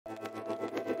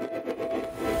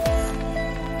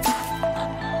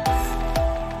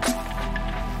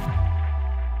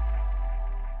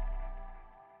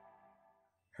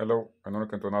Hello and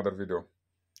welcome to another video.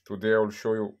 Today I will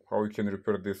show you how you can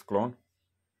repair this clone.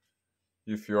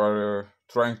 If you are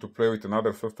trying to play with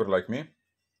another software like me,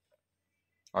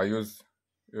 I use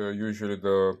usually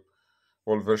the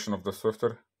old version of the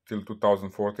software till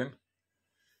 2014,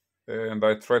 and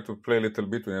I try to play a little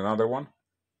bit with another one,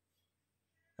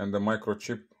 and the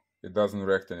microchip, it doesn't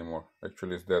react anymore.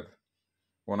 Actually it's dead.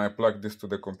 When I plug this to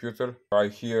the computer, I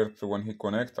hear when he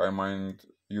connects,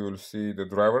 you will see the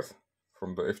drivers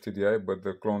from the FTDI, but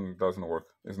the clone doesn't work.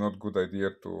 It's not a good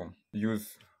idea to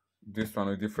use this one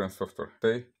with different software.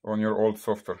 Stay on your old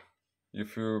software.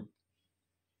 If you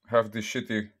have this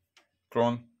shitty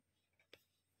clone,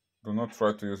 do not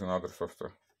try to use another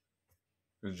software.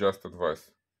 It's just advice.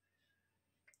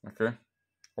 Okay?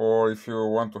 Or if you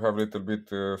want to have a little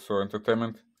bit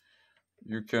entertainment,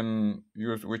 you can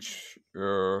use which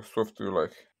software you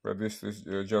like. But this is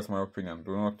just my opinion.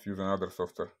 Do not use another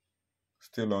software.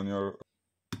 Still on your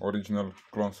original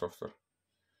clone software.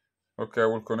 Okay, I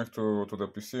will connect to the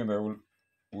PC and I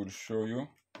will show you.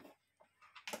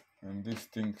 And these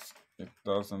things, it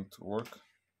doesn't work.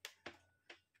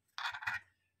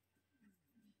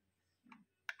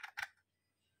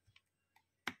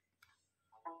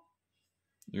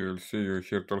 You will see, you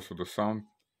hear also the sound.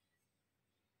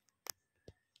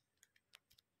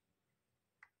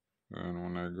 And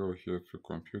when I go here to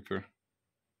computer,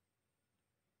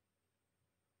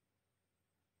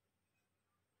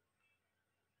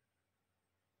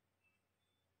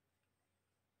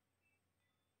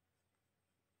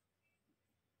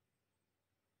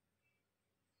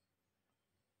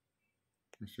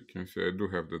 as you can see, I do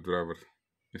have the driver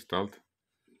installed.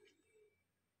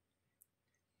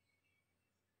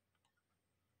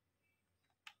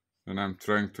 And I'm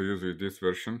trying to use with this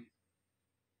version.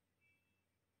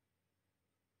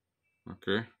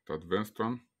 Okay, the advanced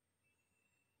one.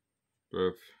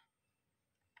 But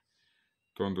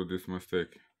don't do this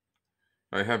mistake.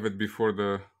 I have it before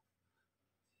the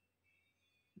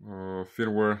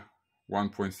firmware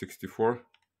 1.64,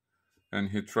 and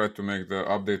he tried to make the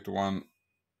update to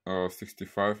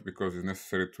 1.65 because it's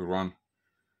necessary to run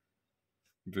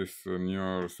this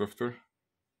newer software,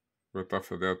 but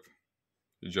after that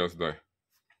it just died.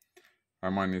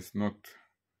 Mine is not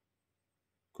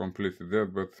completely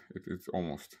dead, but it's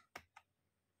almost.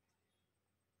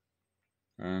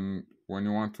 And when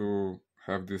you want to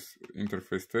have this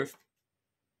interface test,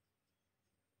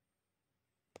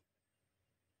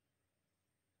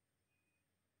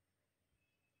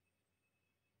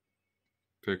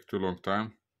 take too long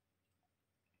time,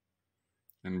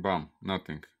 and bam,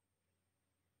 nothing.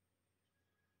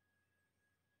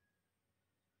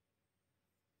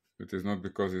 It is not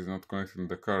because it's not connected in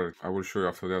the car. I will show you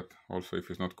after that. Also,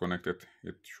 if it's not connected,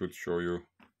 it should show you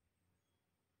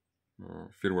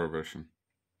firmware version.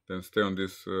 Then stay on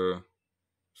this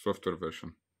software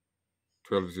version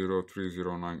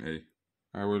 12.0.309A.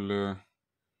 I will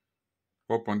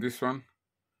open this one.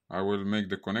 I will make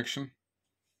the connection.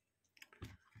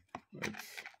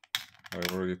 I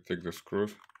already take the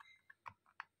screws.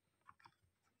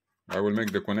 I will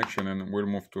make the connection and we'll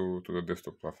move to the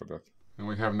desktop after that. And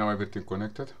we have now everything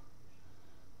connected,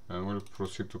 and we'll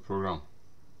proceed to program.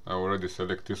 I already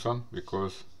select this one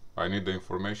because I need the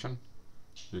information.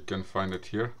 You can find it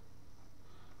here.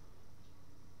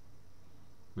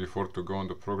 Before to go on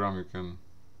the program, you can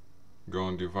go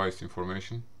on device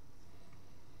information.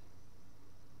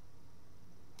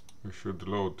 You should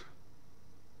load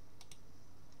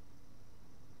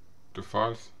the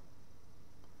files.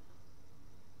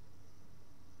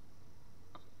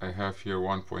 I have here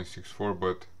 1.64,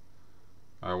 but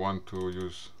I want to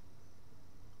use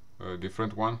a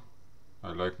different one.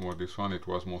 I like more this one, it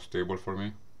was more stable for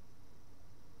me.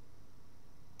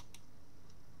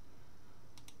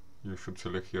 You should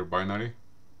select here binary.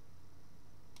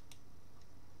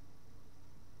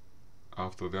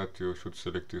 After that you should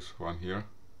select this one here,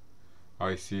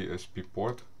 ICSP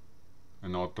port,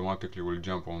 and automatically will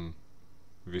jump on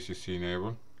VCC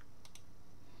enable.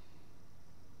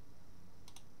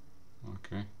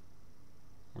 Okay,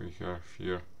 we have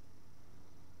here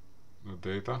the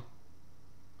data.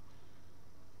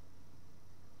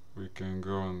 We can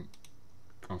go on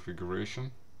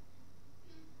configuration,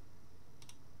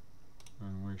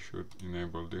 and we should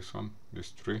enable this one, this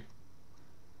three,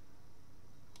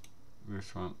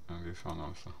 this one, and this one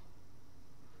also.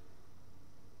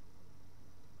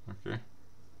 Okay,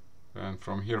 and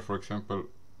from here, for example,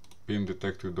 pin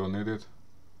detect, you don't need it.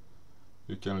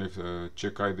 You can leave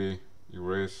check ID,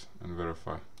 erase, and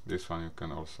verify. This one you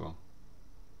can also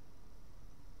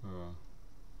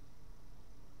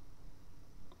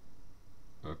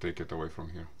take it away from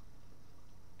here.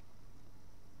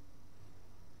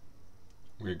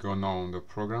 We go now on the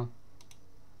program.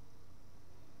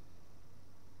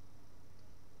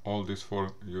 All these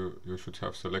four you should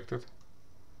have selected.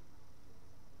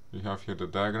 You have here the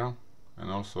diagram,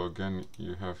 and also again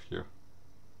you have here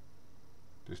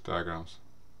these diagrams,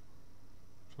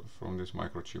 so from this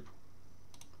microchip.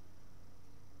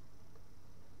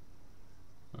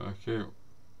 Okay,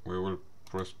 we will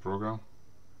press program.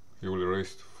 He will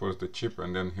erase first the chip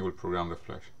and then he will program the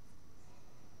flash.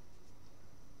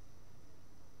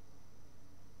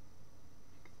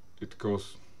 It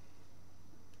goes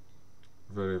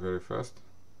very fast.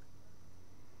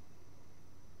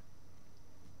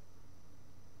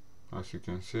 As you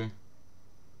can see,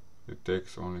 it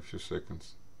takes only a few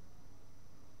seconds.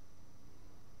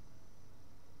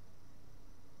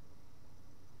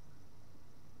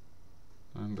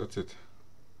 And that's it.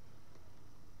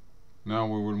 Now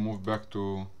we will move back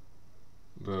to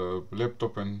the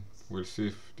laptop and we'll see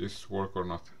if this works or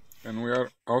not. And we are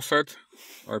outside.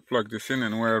 I plug this in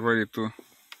and we are ready to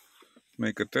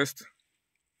make a test.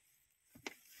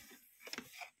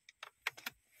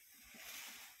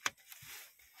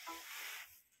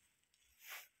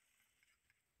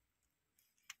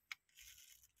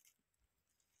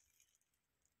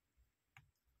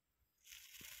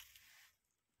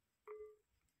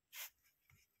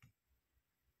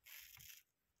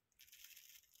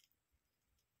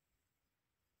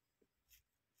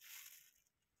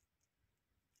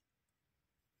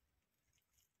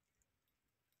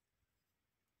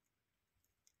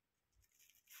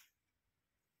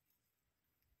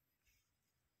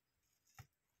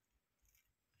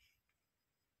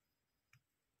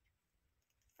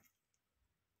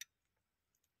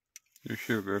 You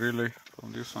hear the relay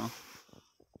from this one,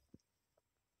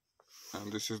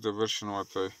 and this is the version what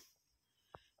I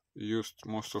used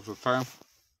most of the time.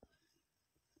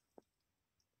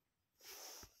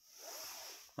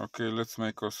 Okay, let's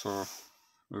make a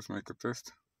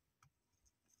test.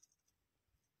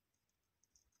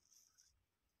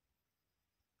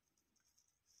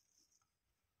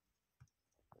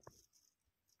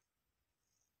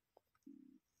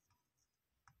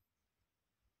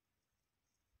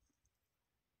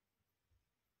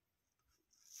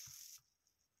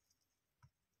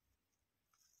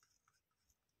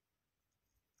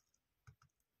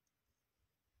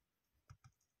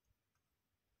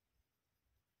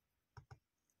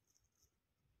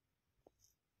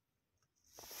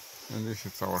 And this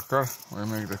is our car. We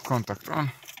make the contact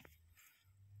on.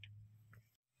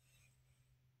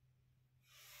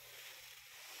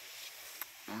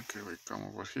 Okay, we come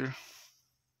over here.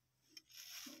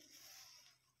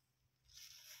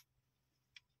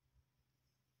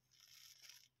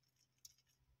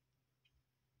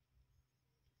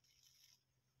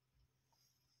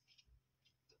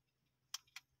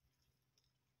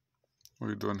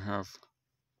 We don't have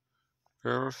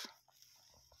errors.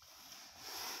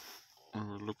 I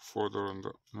will look further on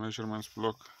the measurements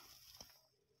block.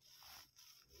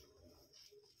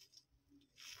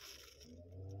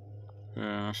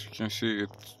 As you can see,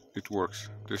 it works.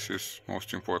 This is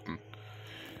most important.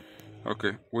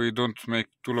 Okay, we don't make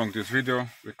too long this video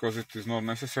because it is not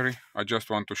necessary. I just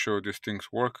want to show these things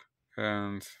work,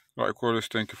 and like always,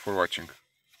 thank you for watching.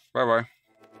 Bye bye.